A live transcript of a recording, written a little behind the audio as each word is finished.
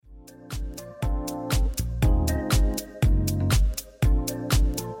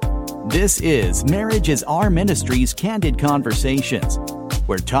This is Marriage is Our Ministry's Candid Conversations,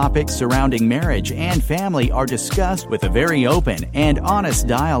 where topics surrounding marriage and family are discussed with a very open and honest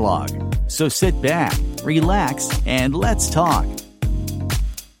dialogue. So sit back, relax, and let's talk.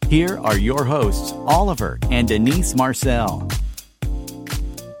 Here are your hosts, Oliver and Denise Marcel.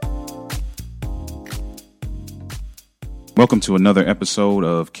 Welcome to another episode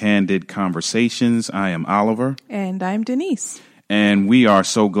of Candid Conversations. I am Oliver. And I'm Denise. And we are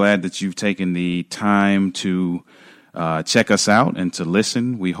so glad that you've taken the time to check us out and to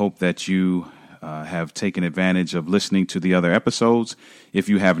listen. We hope that you have taken advantage of listening to the other episodes. If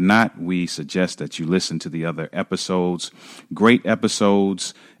you have not, we suggest that you listen to the other episodes. Great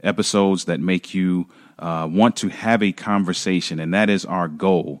episodes that make you want to have a conversation. And that is our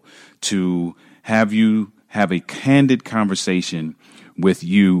goal, to have you have a candid conversation with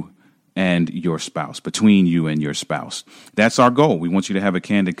you and your spouse, between you and your spouse. That's our goal. We want you to have a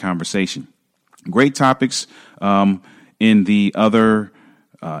candid conversation. Great topics in the other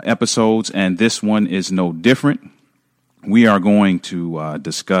episodes, and this one is no different. We are going to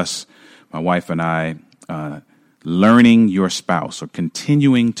discuss, my wife and I, learning your spouse, or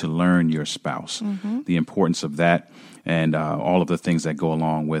continuing to learn your spouse, the importance of that, and all of the things that go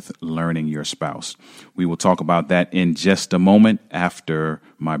along with learning your spouse. We will talk about that in just a moment after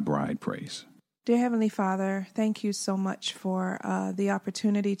my bride prays. Dear Heavenly Father, thank you so much for the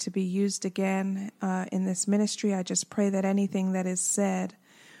opportunity to be used again in this ministry. I just pray that anything that is said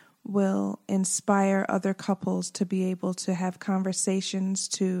will inspire other couples to be able to have conversations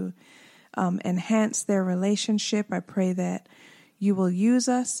to enhance their relationship. I pray that you will use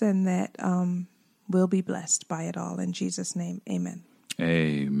us and that we'll be blessed by it all. In Jesus' name, amen.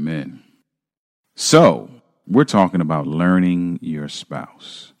 Amen. So, we're talking about learning your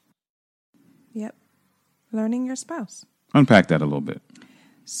spouse. Yep. Learning your spouse. Unpack that a little bit.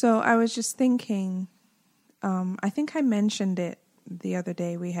 So I was just thinking, I think I mentioned it the other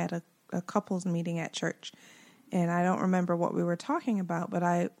day. We had a couples meeting at church, and I don't remember what we were talking about, but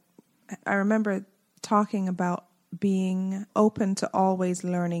I remember talking about being open to always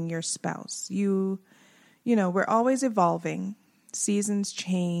learning your spouse. You know, we're always evolving. Seasons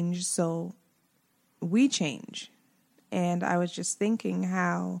change, so we change. And I was just thinking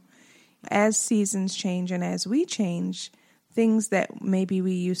how, as seasons change and as we change, things that maybe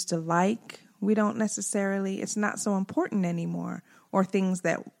we used to like, we don't necessarily, it's not so important anymore. Or things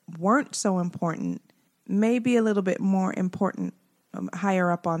that weren't so important may be a little bit more important,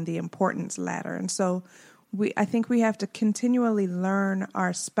 higher up on the importance ladder. And so I think we have to continually learn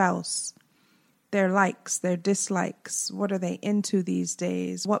our spouse, their likes, their dislikes. What are they into these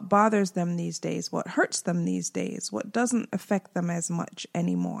days? What bothers them these days? What hurts them these days? What doesn't affect them as much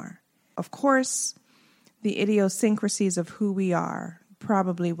anymore? Of course, the idiosyncrasies of who we are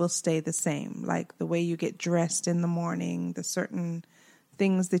probably will stay the same, like the way you get dressed in the morning, the certain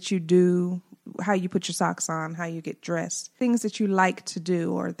things that you do, how you put your socks on, how you get dressed, things that you like to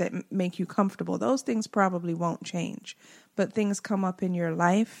do or that make you comfortable. Those things probably won't change, but things come up in your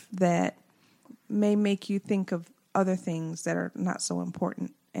life that may make you think of other things that are not so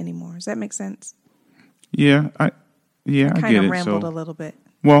important anymore. Does that make sense? Yeah, I get it. Kind of rambled a little bit.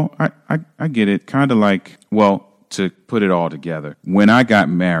 Well, I get it. Kind of like, well, to put it all together, when we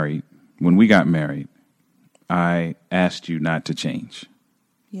got married, I asked you not to change.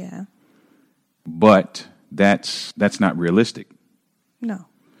 Yeah. But that's not realistic. No.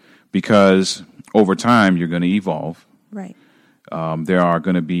 Because over time, you're going to evolve. Right. There are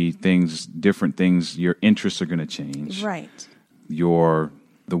going to be different things. Your interests are going to change. Right. The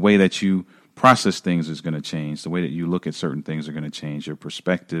way that you process things is going to change. The way that you look at certain things are going to change. Your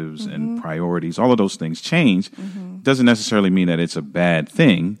perspectives and priorities, all of those things change. Doesn't necessarily mean that it's a bad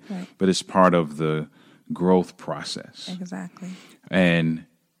thing, right, but it's part of the growth process. Exactly. And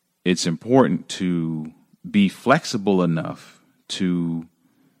it's important to be flexible enough to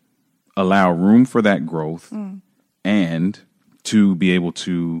allow room for that growth and to be able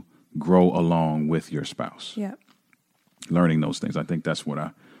to grow along with your spouse. Yep. Learning those things. I think that's what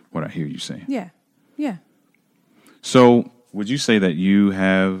I hear you saying. Yeah. Yeah. So would you say that you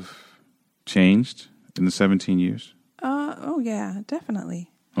have changed in the 17 years? Oh, yeah, definitely.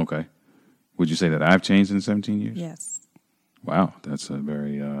 Okay. Would you say that I've changed in 17 years? Yes. Wow, that's a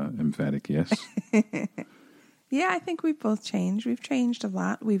very emphatic yes. Yeah, I think we've both changed. We've changed a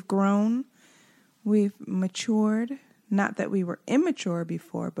lot. We've grown. We've matured. Not that we were immature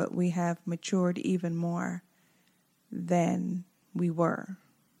before, but we have matured even more than we were,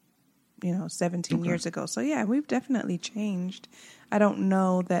 17 years ago. So, yeah, we've definitely changed. I don't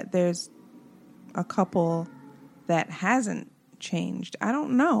know that there's a couple that hasn't changed. I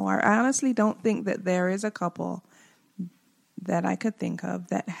don't know. I honestly don't think that there is a couple that I could think of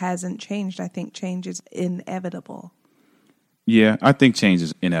that hasn't changed. I think change is inevitable. Yeah, I think change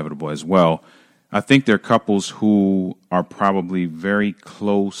is inevitable as well. I think there are couples who are probably very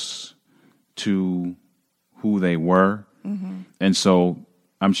close to who they were. Mm-hmm. And so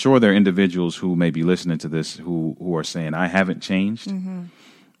I'm sure there are individuals who may be listening to this who are saying, I haven't changed. Mm-hmm.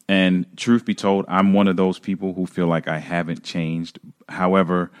 And truth be told, I'm one of those people who feel like I haven't changed.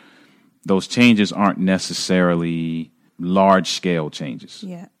 However, those changes aren't necessarily large-scale changes.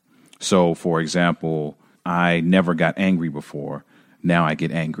 Yeah. So, for example, I never got angry before. Now I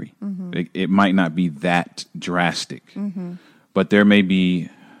get angry. Mm-hmm. It might not be that drastic, mm-hmm. but there may be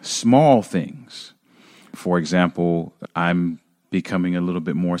small things. For example, I'm becoming a little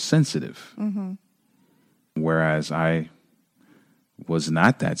bit more sensitive, mm-hmm. whereas I was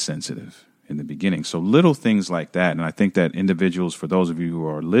not that sensitive in the beginning. So little things like that. And I think that individuals, for those of you who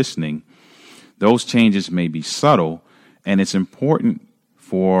are listening, those changes may be subtle, and it's important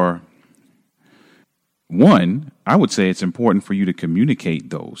for one, I would say it's important for you to communicate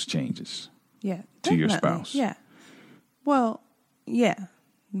those changes to your spouse. Yeah. Well, yeah.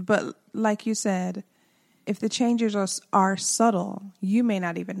 But like you said, if the changes are subtle, you may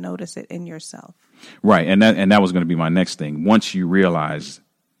not even notice it in yourself. Right. And that was going to be my next thing. Once you realize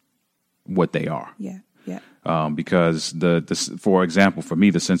what they are. Yeah. Yeah. Because for example, for me,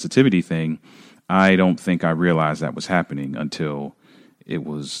 the sensitivity thing, I don't think I realized that was happening until it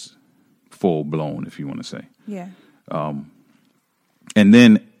was full blown, if you want to say. Yeah. And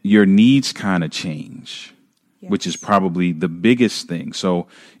then your needs kind of change, yes. which is probably the biggest thing. So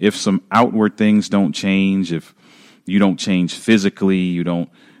if some outward things don't change, if you don't change physically,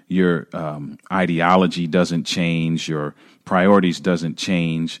 your ideology doesn't change, your priorities doesn't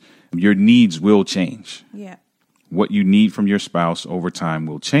change, your needs will change. Yeah. What you need from your spouse over time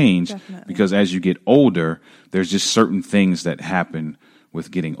will change. Definitely. Because as you get older, there's just certain things that happen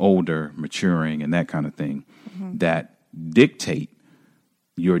with getting older, maturing, and that kind of thing, mm-hmm. that dictate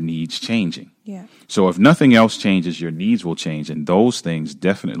your needs changing. Yeah. So if nothing else changes, your needs will change, and those things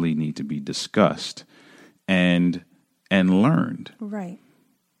definitely need to be discussed and learned. Right.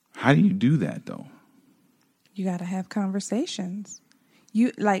 How do you do that, though? You got to have conversations.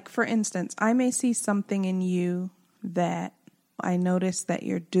 For instance, I may see something in you that I notice that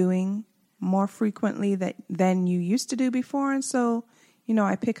you're doing more frequently than you used to do before, and so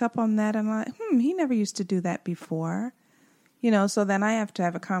I pick up on that and I'm like, he never used to do that before. So then I have to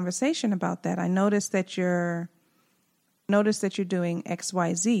have a conversation about that. I notice that you're doing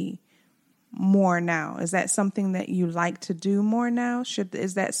XYZ more now. Is that something that you like to do more now?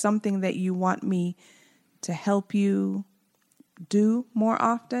 Is that something that you want me to help you do more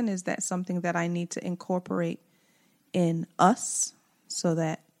often? Is that something that I need to incorporate in us so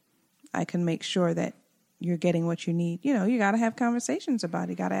that I can make sure that you're getting what you need? You got to have conversations about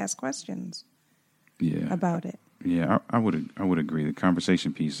it. You got to ask questions about it. Yeah, I would agree. The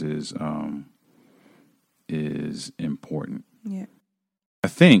conversation piece is important. Yeah. I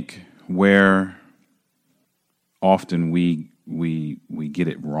think where often we get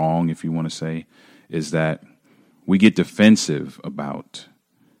it wrong, if you want to say, is that we get defensive about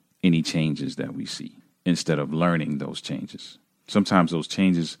any changes that we see instead of learning those changes. Sometimes those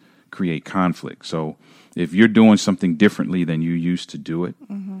changes create conflict. So if you're doing something differently than you used to do it,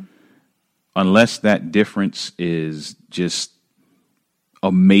 mm-hmm. unless that difference is just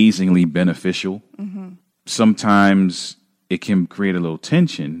amazingly beneficial, mm-hmm. sometimes it can create a little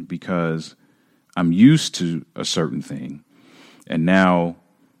tension because I'm used to a certain thing. And now,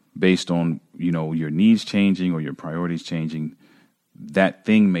 based on, your needs changing or your priorities changing, that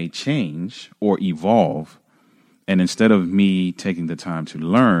thing may change or evolve. And instead of me taking the time to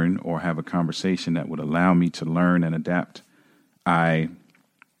learn or have a conversation that would allow me to learn and adapt, I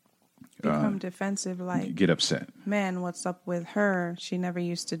become defensive, like get upset. Man, what's up with her? She never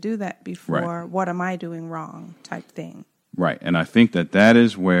used to do that before. Right. What am I doing wrong? Type thing. Right. And I think that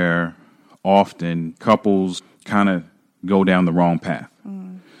is where often couples kind of go down the wrong path.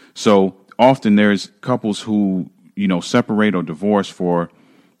 Mm. So often there's couples who, separate or divorce for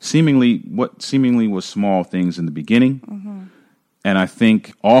seemingly was small things in the beginning. Mm-hmm. And I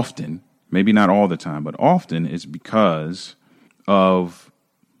think often, maybe not all the time, but often it's because of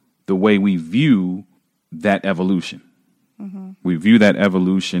the way we view that evolution. Mm-hmm. We view that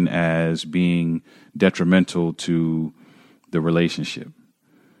evolution as being detrimental to the relationship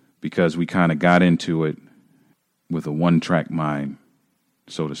because we kind of got into it with a one-track mind,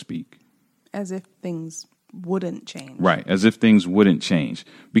 so to speak. As if things wouldn't change. Right, as if things wouldn't change.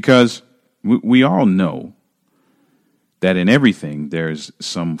 Because we all know that in everything there's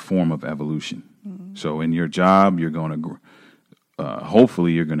some form of evolution. So in your job, you're going to,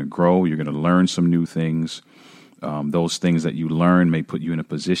 hopefully you're going to grow. You're going to learn some new things. Those things that you learn may put you in a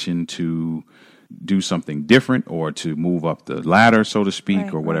position to do something different or to move up the ladder, so to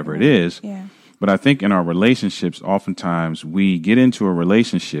speak, or whatever it is. Yeah. But I think in our relationships, oftentimes we get into a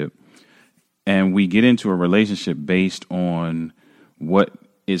relationship and we get into a relationship based on what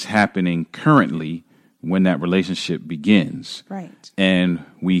is happening currently when that relationship begins. Right. And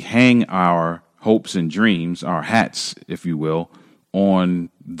we hang our hopes and dreams, our hats, if you will, on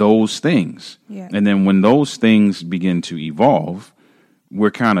those things. Yeah. And then when those things begin to evolve,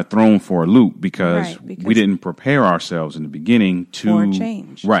 we're kind of thrown for a loop because we didn't prepare ourselves in the beginning for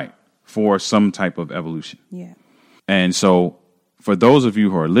change. Right. For some type of evolution. Yeah. And so for those of you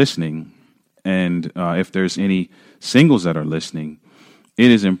who are listening, and if there's any singles that are listening,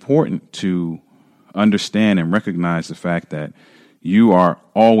 it is important to understand and recognize the fact that you are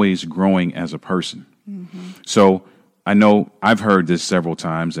always growing as a person. So I know I've heard this several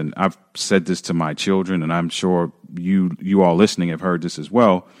times, and I've said this to my children, and I'm sure you all listening have heard this as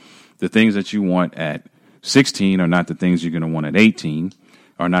well. The things that you want at 16 are not the things you're going to want at 18,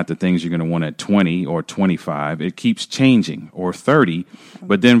 are not the things you're going to want at 20 or 25. It keeps changing, or 30.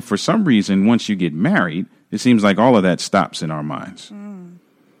 But then for some reason, once you get married, it seems like all of that stops in our minds.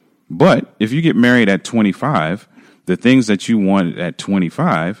 But if you get married at 25, the things that you want at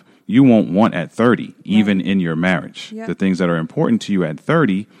 25, you won't want at 30, even in your marriage. The things that are important to you at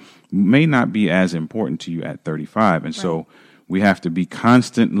 30 may not be as important to you at 35. And so we have to be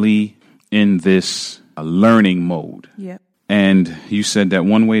constantly in this learning mode. Yep. And you said that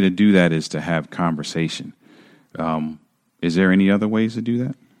one way to do that is to have conversation. Is there any other ways to do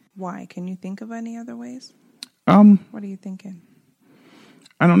that? Why? Can you think of any other ways? What are you thinking?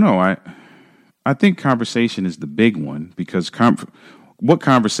 I don't know. I think conversation is the big one because what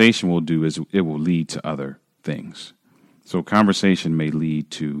conversation will do is it will lead to other things. So conversation may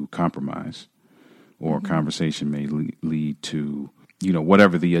lead to compromise, or conversation may lead to,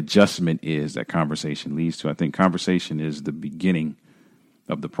 whatever the adjustment is that conversation leads to. I think conversation is the beginning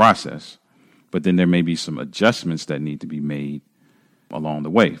of the process, but then there may be some adjustments that need to be made along the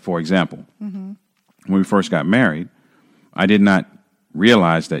way. For example, when we first got married, I did not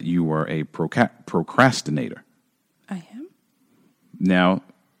realize that you were a procrastinator. I am. Now,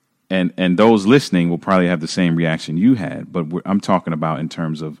 and those listening will probably have the same reaction you had, but I'm talking about in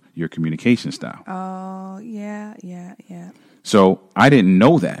terms of your communication style. Oh, yeah. So I didn't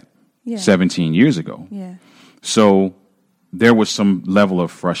know that 17 years ago. Yeah. So there was some level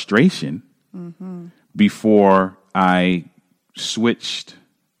of frustration before I switched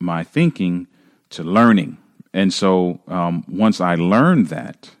my thinking to learning. And so once I learned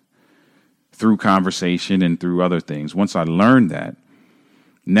that through conversation and through other things, once I learned that,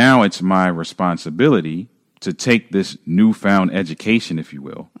 now it's my responsibility to take this newfound education, if you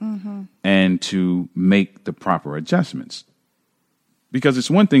will, and to make the proper adjustments. Because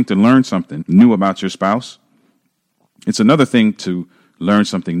it's one thing to learn something new about your spouse. It's another thing to learn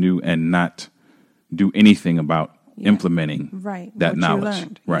something new and not do anything about implementing that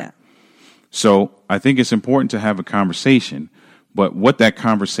knowledge. Right. Yeah. So I think it's important to have a conversation, but what that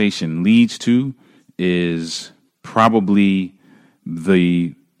conversation leads to is probably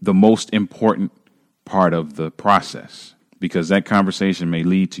the most important part of the process, because that conversation may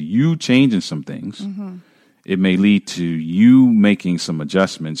lead to you changing some things. It may lead to you making some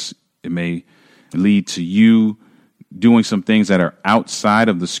adjustments. It may lead to you doing some things that are outside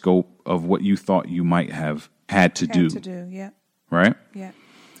of the scope of what you thought you might have had to do. Right? Yeah.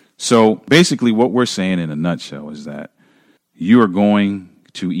 So basically what we're saying in a nutshell is that you are going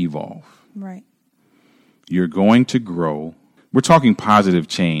to evolve. Right. You're going to grow. We're talking positive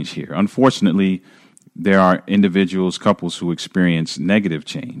change here. Unfortunately, there are individuals, couples who experience negative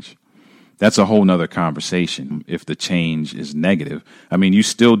change. That's a whole nother conversation if the change is negative. I mean, you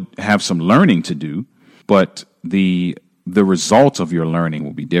still have some learning to do, but the results of your learning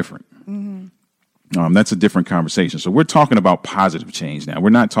will be different. That's a different conversation. So we're talking about positive change now.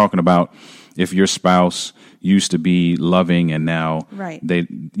 We're not talking about if your spouse used to be loving and now they're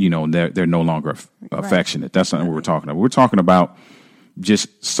no longer affectionate. That's not what we're talking about. We're talking about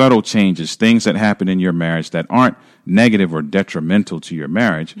just subtle changes, things that happen in your marriage that aren't negative or detrimental to your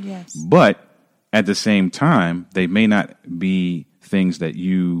marriage. Yes. But at the same time, they may not be things that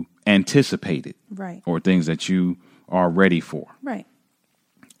you anticipated or things that you are ready for. Right.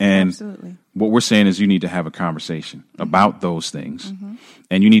 And absolutely. What we're saying is you need to have a conversation about those things,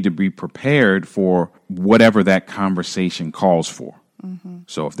 and you need to be prepared for whatever that conversation calls for.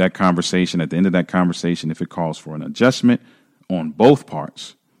 So if that conversation, at the end of that conversation, if it calls for an adjustment on both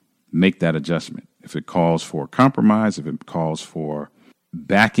parts, make that adjustment. If it calls for compromise, if it calls for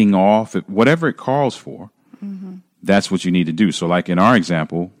backing off, whatever it calls for, that's what you need to do. So like in our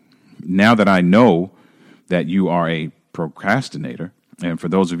example, now that I know that you are a procrastinator, and for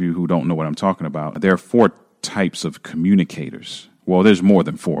those of you who don't know what I'm talking about, there are 4 types of communicators. Well, there's more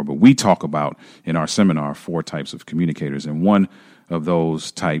than 4, but we talk about in our seminar 4 types of communicators. And one of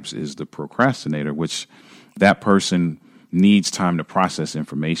those types is the procrastinator, which that person needs time to process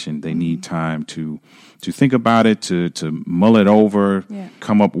information. They need time to think about it, to mull it over,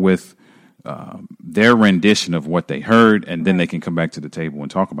 come up with their rendition of what they heard, and then they can come back to the table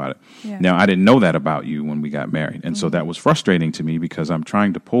and talk about it. Yeah. Now, I didn't know that about you when we got married, and so that was frustrating to me because I'm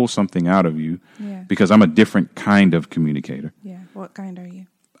trying to pull something out of you because I'm a different kind of communicator. Yeah. What kind are you?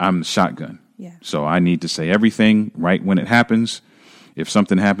 I'm shotgun. Yeah. So I need to say everything right when it happens. If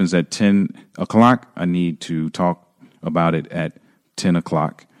something happens at 10 o'clock, I need to talk about it at 10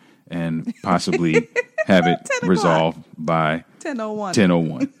 o'clock and possibly have it resolved by 10:01.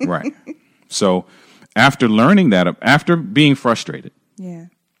 10:01. Right. So after learning that, after being frustrated,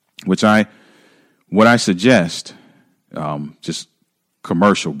 what I suggest, just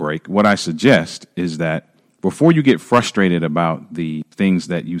commercial break, what I suggest is that before you get frustrated about the things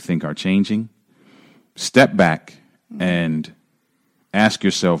that you think are changing, step back and ask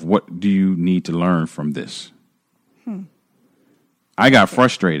yourself, what do you need to learn from this? I got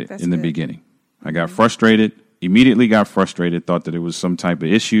frustrated in the beginning. I got frustrated, immediately got frustrated, thought that it was some type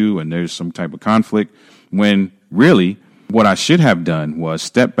of issue and there's some type of conflict, when really what I should have done was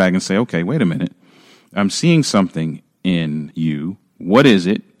step back and say, okay, wait a minute. I'm seeing something in you. What is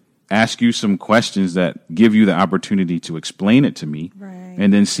it? Ask you some questions that give you the opportunity to explain it to me,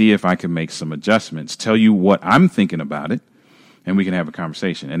 and then see if I can make some adjustments, tell you what I'm thinking about it, and we can have a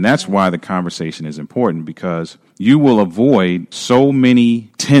conversation. And that's why the conversation is important, because you will avoid so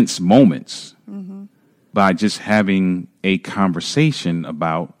many tense moments by just having a conversation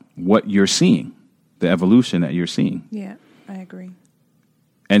about what you're seeing, the evolution that you're seeing. Yeah, I agree.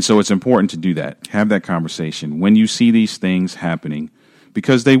 And so it's important to do that. Have that conversation when you see these things happening,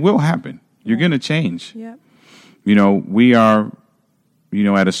 because they will happen. You're going to change. Yeah. You know, we are,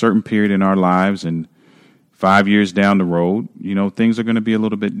 at a certain period in our lives, and 5 years down the road, things are going to be a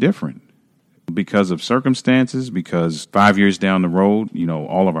little bit different because of circumstances, because 5 years down the road,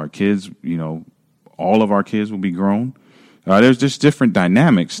 all of our kids will be grown. There's just different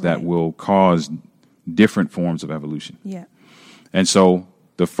dynamics that will cause different forms of evolution. Yeah. And so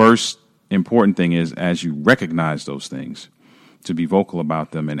the first important thing is, as you recognize those things, to be vocal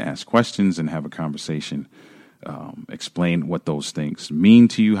about them and ask questions and have a conversation, explain what those things mean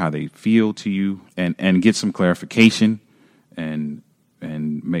to you, how they feel to you, and get some clarification and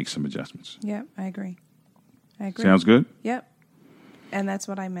make some adjustments. Yeah, I agree. Sounds good? Yep. And that's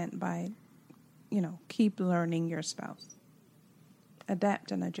what I meant by, keep learning your spouse.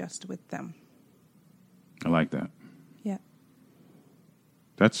 Adapt and adjust with them. I like that. Yeah.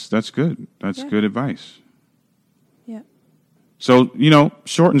 That's good. That's good advice. Yeah. So,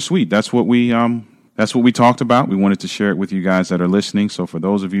 short and sweet. That's what we talked about. We wanted to share it with you guys that are listening. So for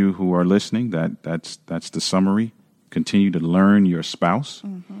those of you who are listening, that's the summary. Continue to learn your spouse.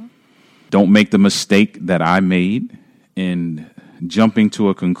 Don't make the mistake that I made in jumping to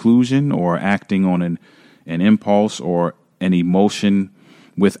a conclusion or acting on an impulse or an emotion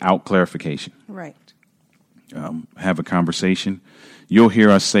without clarification. Right. Have a conversation. You'll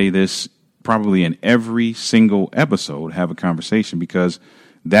hear us say this probably in every single episode, have a conversation, because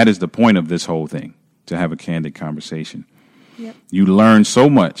that is the point of this whole thing, to have a candid conversation. Yep. You learn so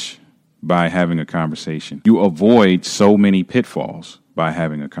much by having a conversation. You avoid so many pitfalls by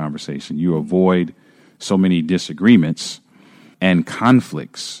having a conversation. You avoid so many disagreements and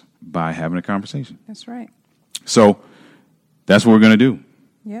conflicts by having a conversation. That's right. So that's what we're going to do.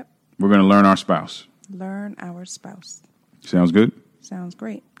 Yep. We're going to learn our spouse. Learn our spouse. Sounds good? Sounds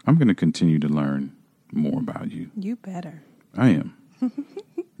great. I'm going to continue to learn more about you. You better. I am.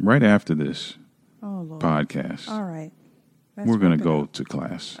 Right after this Lord. podcast. All right. We're going to go to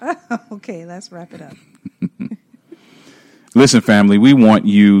class. Okay, let's wrap it up. Listen, family, we want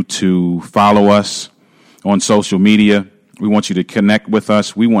you to follow us on social media. We want you to connect with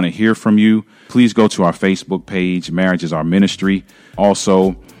us. We want to hear from you. Please go to our Facebook page, Marriage is Our Ministry.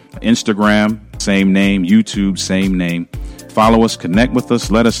 Also, Instagram, same name. YouTube, same name. Follow us, connect with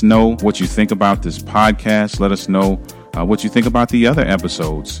us. Let us know what you think about this podcast. Let us know what you think about the other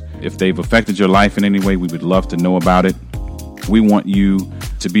episodes. If they've affected your life in any way, we would love to know about it. We want you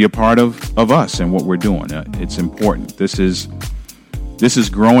to be a part of us and what we're doing. It's important. This is This is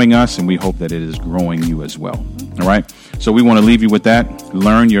growing us, and we hope that it is growing you as well. All right? So we want to leave you with that.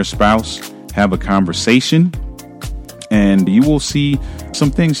 Learn your spouse, have a conversation, and you will see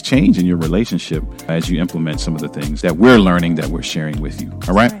some things change in your relationship as you implement some of the things that we're learning, that we're sharing with you.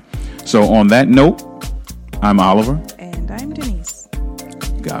 All right? So on that note, I'm Oliver. And I'm Denise.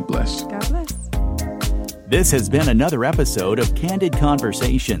 God bless. God bless. This has been another episode of Candid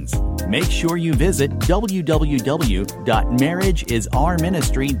Conversations. Make sure you visit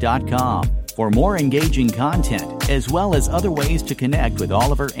www.marriageisrministry.com for more engaging content, as well as other ways to connect with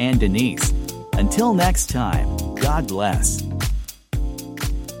Oliver and Denise. Until next time, God bless.